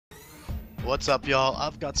What's up, y'all?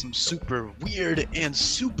 I've got some super weird and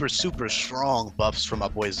super strong buffs from my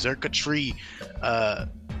boy Xurkitree.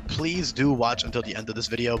 Please do watch until the end of this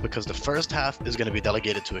video because the first half is going to be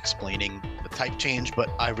delegated to explaining the type change, but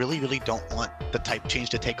I really don't want the type change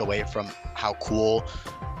to take away from how cool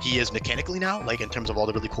he is mechanically now, like in terms of all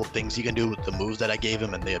the really cool things he can do with the moves that I gave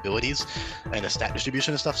him and the abilities and the stat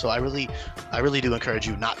distribution and stuff. So I really do encourage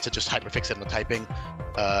you not to just hyperfixate on the typing,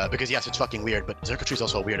 because yes, it's fucking weird, but Xurkitree is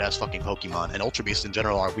also a weird ass fucking Pokemon, and Ultra Beasts in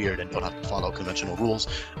general are weird and don't have to follow conventional rules.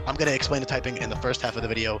 I'm gonna explain the typing in the first half of the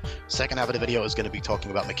video. Second half of the video is gonna be talking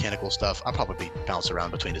about mechanical stuff. I'll probably bounce around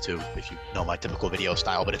between the two if you know my typical video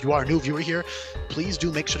style. But if you are a new viewer here, please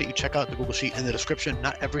do make sure that you check out the Google Sheet in the description.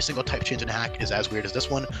 Not every single type change in hack is as weird as this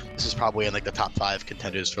one. This is probably in like the top 5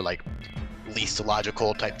 contenders for like least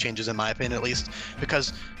logical type changes, in my opinion, at least,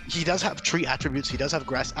 because he does have tree attributes, he does have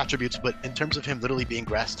grass attributes, but in terms of him literally being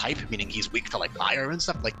grass type, meaning he's weak to like fire and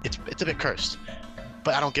stuff, like it's a bit cursed.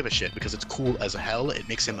 But I don't give a shit because it's cool as hell. It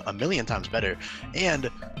makes him a million times better, and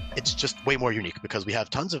it's just way more unique because we have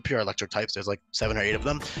tons of pure electric types. There's like 7 or 8 of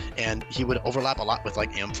them, and he would overlap a lot with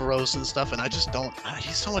like Ampharos and stuff, and I just don't.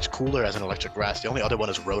 He's so much cooler as an electric grass. The only other one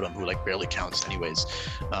is Rotom, who like barely counts anyways,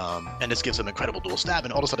 and this gives him incredible dual stab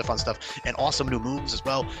and all this other fun stuff, and awesome new moves as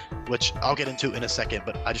well, which I'll get into in a second,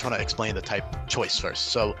 but I just want to explain the type choice first.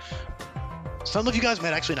 So some of you guys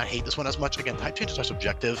might actually not hate this one as much. Again, type changes are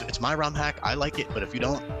subjective. It's my ROM hack. I like it, but if you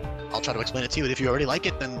don't, I'll try to explain it to you. And if you already like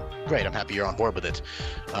it, then great. I'm happy you're on board with it.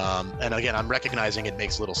 And again, I'm recognizing it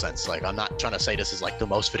makes little sense. Like, I'm not trying to say this is like the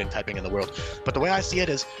most fitting typing in the world, but the way I see it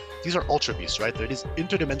is these are Ultra Beasts, right? They're these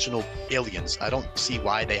interdimensional aliens. I don't see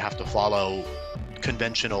why they have to follow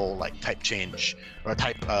conventional like type change or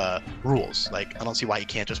type rules. Like, I don't see why he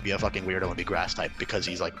can't just be a fucking weirdo and be grass type because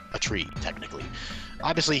he's like a tree technically.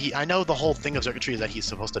 Obviously, I know the whole thing of Xurkitree is that he's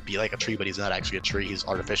supposed to be like a tree, but he's not actually a tree. He's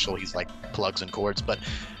artificial. He's like plugs and cords, but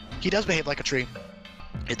he does behave like a tree.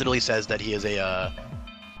 It literally says that he is a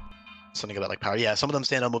something about like power. Yeah, some of them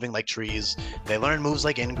stand up moving like trees. They learn moves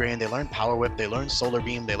like Ingrain. They learn Power Whip. They learn Solar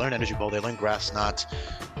Beam. They learn Energy Ball. They learn Grass Knot.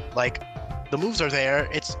 Like, the moves are there.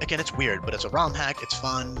 It's weird, but it's a ROM hack. It's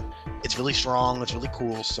fun. It's really strong. It's really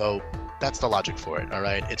cool. So that's the logic for it. All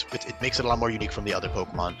right. It makes it a lot more unique from the other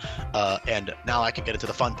Pokemon. And now I can get into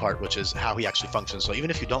the fun part, which is how he actually functions. So even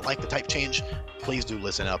if you don't like the type change, please do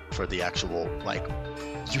listen up for the actual like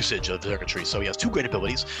usage of Xurkitree. So he has 2 great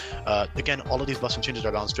abilities. Again, all of these buffs and changes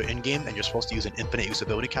are balanced for in-game, and you're supposed to use an infinite use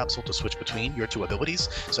ability capsule to switch between your 2 abilities.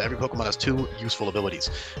 So every Pokemon has 2 useful abilities.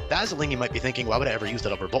 Dazzling, you might be thinking, why would I ever use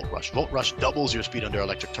that over Volt Rush? Volt Rush doubles your speed under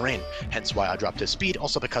electric terrain, hence why I dropped his speed.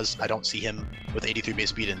 Also because I don't see him with 83 base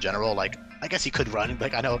speed in general. Like, I guess he could run.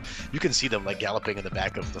 Like, I know you can see them like galloping in the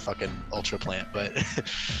back of the fucking Ultra Plant, but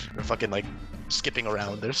they're fucking like skipping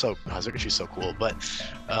around. They're so Xurkitree's so cool. But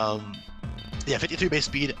yeah, 53 base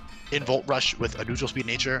speed in Volt Rush with a neutral speed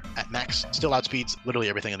nature at max still outspeeds literally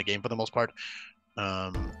everything in the game for the most part.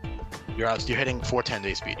 You're hitting 410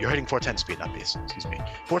 base speed. You're hitting 410 speed, not base. Excuse me,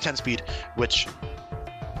 410 speed, which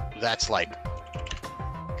that's like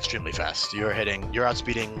extremely fast. You're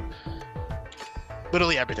outspeeding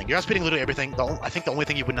literally everything. You're outspeeding literally everything. I think the only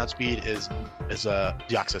thing you would not speed is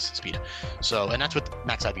Deoxys speed. So, and that's with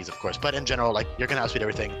max IVs, of course. But in general, like, you're gonna outspeed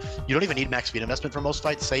everything. You don't even need max speed investment for most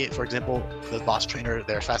fights. Say, for example, the boss trainer,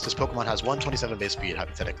 their fastest Pokemon has 127 base speed,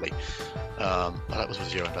 hypothetically. That was with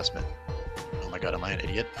 0 investment. Oh my god, am I an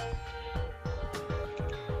idiot?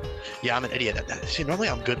 Yeah, I'm an idiot. See, normally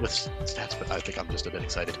I'm good with stats, but I think I'm just a bit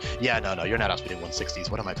excited. Yeah, no, you're not outspeeding 160s.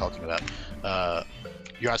 What am I talking about?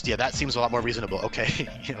 Yeah, that seems a lot more reasonable. Okay,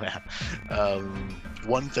 yeah.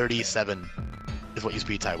 137 is what you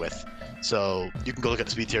speed tie with. So you can go look at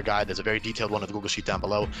the speed tier guide. There's a very detailed one on the Google Sheet down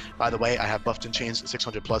below. By the way, I have buffed and changed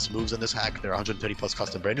 600 plus moves in this hack. There are 130 plus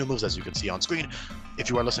custom brand new moves, as you can see on screen.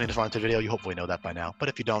 If you are listening to far into the video, you hopefully know that by now. But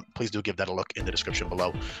if you don't, please do give that a look in the description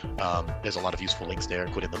below. There's a lot of useful links there,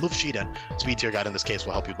 including the move sheet, and speed tier guide in this case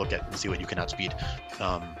will help you look at and see what you can outspeed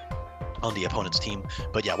on the opponent's team.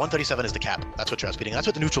 But yeah, 137 is the cap. That's what you're outspeeding. That's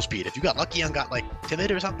what the neutral speed. If you got lucky and got like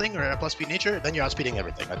timid or something, or a plus speed nature, then you're outspeeding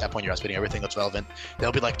everything. At that point, you're outspeeding everything that's relevant.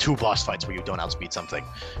 There'll be like 2 boss fights where you don't outspeed something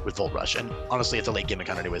with Volt Rush. And honestly, it's a late game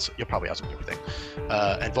encounter anyways. You'll probably outspeed everything.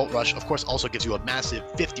 And Volt Rush, of course, also gives you a massive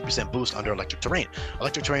 50% boost under electric terrain.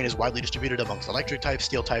 Electric terrain is widely distributed amongst electric types,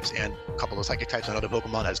 steel types, and a couple of psychic types and other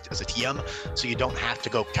Pokemon as a TM. So you don't have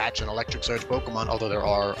to go catch an electric surge Pokemon, although there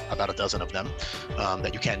are about a dozen of them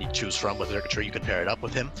that you can choose from with Xurkitree. You can pair it up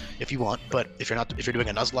with him if you want, but if you're doing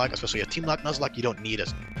a Nuzlocke, especially a team lock Nuzlocke, you don't need a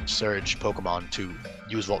surge Pokemon to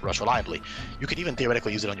use Volt Rush reliably. You could even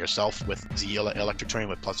theoretically use it on yourself with the electric terrain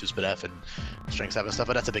with +2 Speed F and Strength 7 stuff,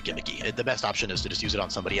 but that's a bit gimmicky. The best option is to just use it on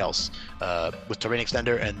somebody else with Terrain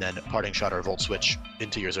Extender and then Parting Shot or Volt Switch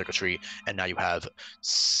into your Xurkitree, and now you have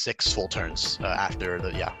 6 full turns after the,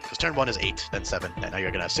 because turn 1 is 8, then 7, and now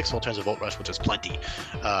you're gonna have 6 full turns of Volt Rush, which is plenty.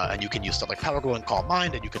 And you can use stuff like Power Glow and Calm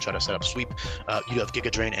Mind, and you can try to set up Sweep. You have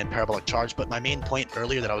Giga Drain and Parabolic Charge, but my main point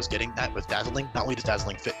earlier that I was getting at with Dazzling, not only does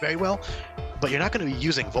Dazzling fit very well, but you're not going to be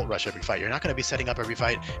using Volt Rush every fight. You're not going to be setting up every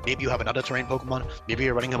fight. Maybe you have another terrain Pokemon. Maybe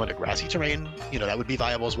you're running him under grassy terrain. You know, that would be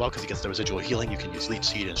viable as well because he gets the residual healing. You can use Leech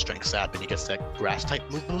Seed and Strength Sap, and he gets that grass type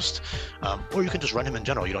move boost. Or you can just run him in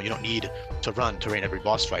general. You don't need to run terrain every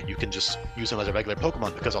boss fight. You can just use him as a regular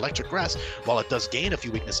Pokemon because Electric Grass, while it does gain a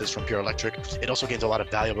few weaknesses from pure Electric, it also gains a lot of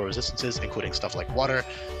valuable resistances, including stuff like Water.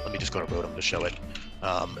 Let me just go to Rotom to show it.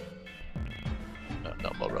 No,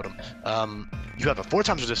 Rotom. You have a 4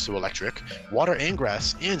 times resist to Electric, Water and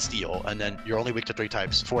Grass and Steel, and then you're only weak to 4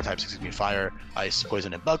 types, Fire, Ice,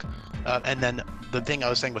 Poison, and Bug. And then the thing I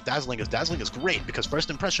was saying with Dazzling is great because First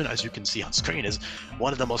Impression, as you can see on screen, is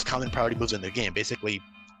one of the most common priority moves in the game. Basically,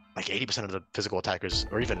 like 80% of the physical attackers,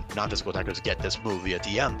 or even non-physical attackers, get this move via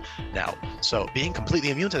DM now. So being completely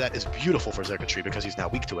immune to that is beautiful for Xurkitree because he's now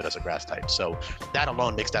weak to it as a grass type. So that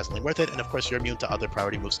alone makes Dazzling worth it. And of course, you're immune to other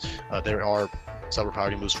priority moves. There are several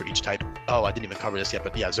priority moves for each type. Oh, I didn't even cover this yet,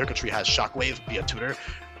 but yeah, Xurkitree has Shockwave via Tutor,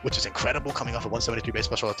 which is incredible, coming off a 173 base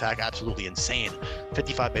special attack, absolutely insane.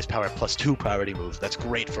 55 base power +2 priority move. That's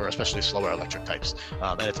great for especially slower electric types.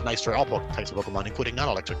 And it's nice for all types of Pokemon, including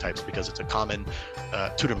non-electric types, because it's a common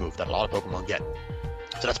tutor move that a lot of Pokemon get.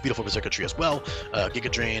 So that's beautiful for Xurkitree as well.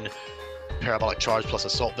 Giga Drain, Parabolic Charge plus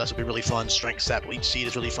Assault Vest would be really fun. Strength Sap, Leech Seed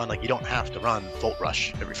is really fun. Like, you don't have to run Volt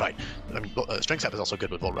Rush every fight. I mean, Strength Sap is also good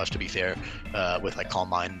with Volt Rush, to be fair, with like Calm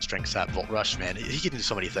Mind, Strength Sap, Volt Rush, man. He can do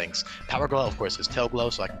so many things. Power Glow, of course, is Tail Glow,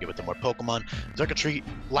 so I can give it to more Pokemon. Xurkitree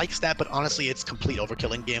likes that, but honestly, it's complete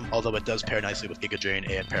overkill in game, although it does pair nicely with Giga Drain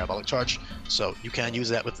and Parabolic Charge, so you can use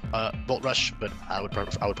that with Volt Rush, but I would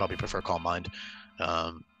probably prefer Calm Mind.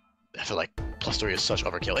 I feel like +3 is such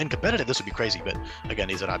overkill. In competitive, this would be crazy, but again,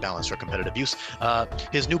 these are not balanced for competitive use.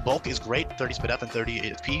 His new bulk is great, 30 Speed F and 30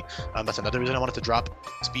 HP. That's another reason I wanted to drop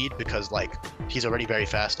speed, because like he's already very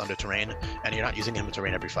fast under terrain, and you're not using him in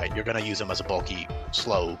terrain every fight. You're gonna use him as a bulky,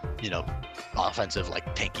 slow, you know, offensive,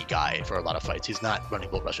 like tanky guy for a lot of fights. He's not running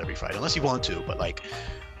Volt Rush every fight, unless you want to, but like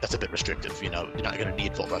that's a bit restrictive, you know. You're not going to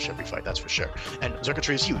need Volt Rush every fight, that's for sure. And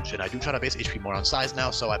Xurkitree is huge, and I do try to base HP more on size now,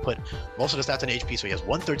 so I put most of the stats on HP, so he has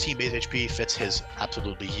 113 base HP, fits his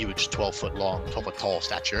absolutely huge 12-foot long, 12-foot tall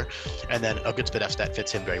stature, and then a good Speed F stat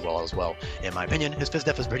fits him very well as well, in my opinion. His Phys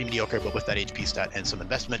Def is pretty mediocre, but with that HP stat and some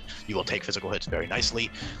investment, you will take physical hits very nicely.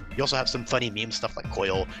 You also have some funny meme stuff like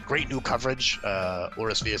Coil, great new coverage,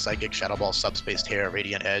 Aura Sphere, Psychic, Shadow Ball, Subspace Tear,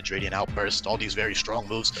 Radiant Edge, Radiant Outburst, all these very strong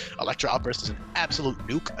moves. Electro Outburst is an absolute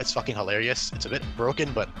nuke. It's fucking hilarious. It's a bit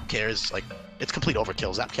broken, but who cares? Like, it's complete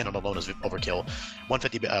overkill. Zap Cannon alone is overkill.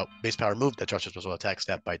 150 base power move that charges special attack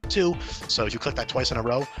stat by 2. So if you click that twice in a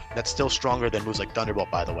row, that's still stronger than moves like Thunderbolt,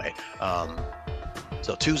 by the way.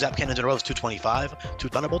 So 2 Zap Cannons in a row is 225. 2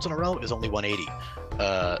 Thunderbolts in a row is only 180.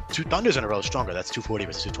 2 Thunders in a row is stronger. That's 240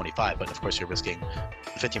 versus 225. But of course, you're risking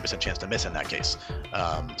a 15% chance to miss in that case.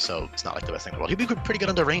 So it's not like the best thing in the world. He'd be pretty good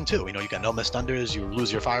under rain too. You know, you got no miss Thunders. You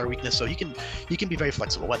lose your fire weakness, so he can be very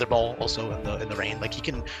flexible. Weather Ball also in the rain. Like he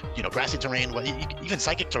can, you know, grassy terrain, even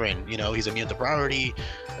psychic terrain. You know, he's immune to priority.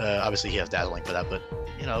 Obviously, he has Dazzling for that, but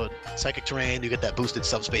you know, psychic terrain, you get that boosted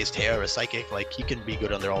Subspace Tear or Psychic. Like he can be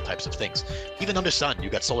good under all types of things. Even under Sun, you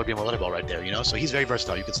got Solar Beam or Weather Ball right there. You know, so he's very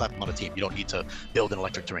versatile. You can slap him on a team. You don't need to build an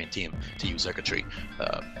electric terrain team to use Xurkitree.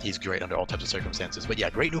 He's great under all types of circumstances. But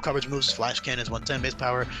yeah, great new coverage moves. Flash Cannons, 110 base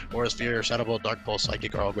power, Aura Sphere, Shadow Ball, Dark Pulse,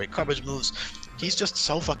 Psychic are all great coverage moves. He's just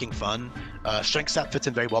so fucking fun. Strength Sap fits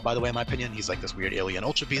in very well, by the way, in my opinion. He's like this weird alien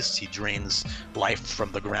Ultra Beast. He drains life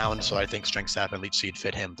from the ground, so I think Strength Sap and Leech Seed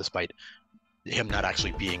fit him, despite him not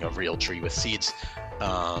actually being a real tree with seeds.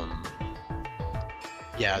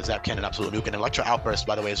 Yeah, Zap Cannon, absolute nuke. And Electro Outburst,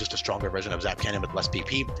 by the way, is just a stronger version of Zap Cannon with less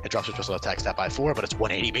PP. It drops your special attack stat by 4, but it's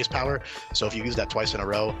 180 base power. So if you use that twice in a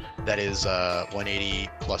row, that is 180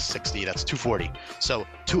 plus 60, that's 240. So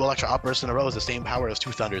 2 Electro Outbursts in a row is the same power as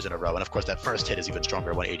 2 Thunders in a row. And of course, that first hit is even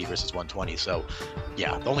stronger, 180 versus 120. So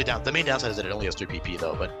yeah, the main downside is that it only has 3 PP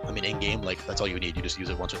though. But I mean, in game, like that's all you need. You just use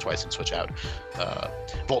it once or twice and switch out.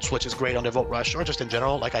 Volt Switch is great under Volt Rush, or just in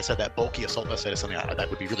general. Like I said, that bulky Assault Vest is something that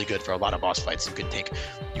would be really good for a lot of boss fights.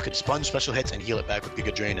 You can sponge special hits and heal it back with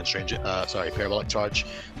Giga Drain and Parabolic Charge,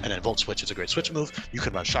 and then Volt Switch is a great switch move. You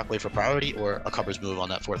can run Shockwave for priority or a coverage move on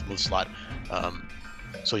that 4th move slot.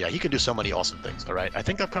 So yeah, he can do so many awesome things. All right, I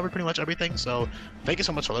think I've covered pretty much everything. So thank you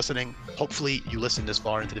so much for listening. Hopefully you listened this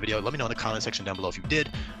far into the video. Let me know in the comment section down below if you did.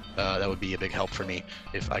 That would be a big help for me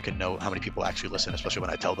if I could know how many people actually listen, especially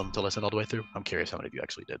when I tell them to listen all the way through. I'm curious how many of you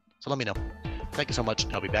actually did. So let me know. Thank you so much.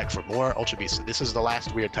 I'll be back for more Ultra Beasts. This is the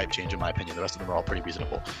last weird type change in my opinion. The rest of them are all pretty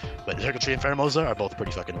reasonable. But Xurkitree and Pheromosa are both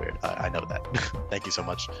pretty fucking weird. I know that. Thank you so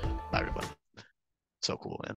much. Bye everybody. So cool, man.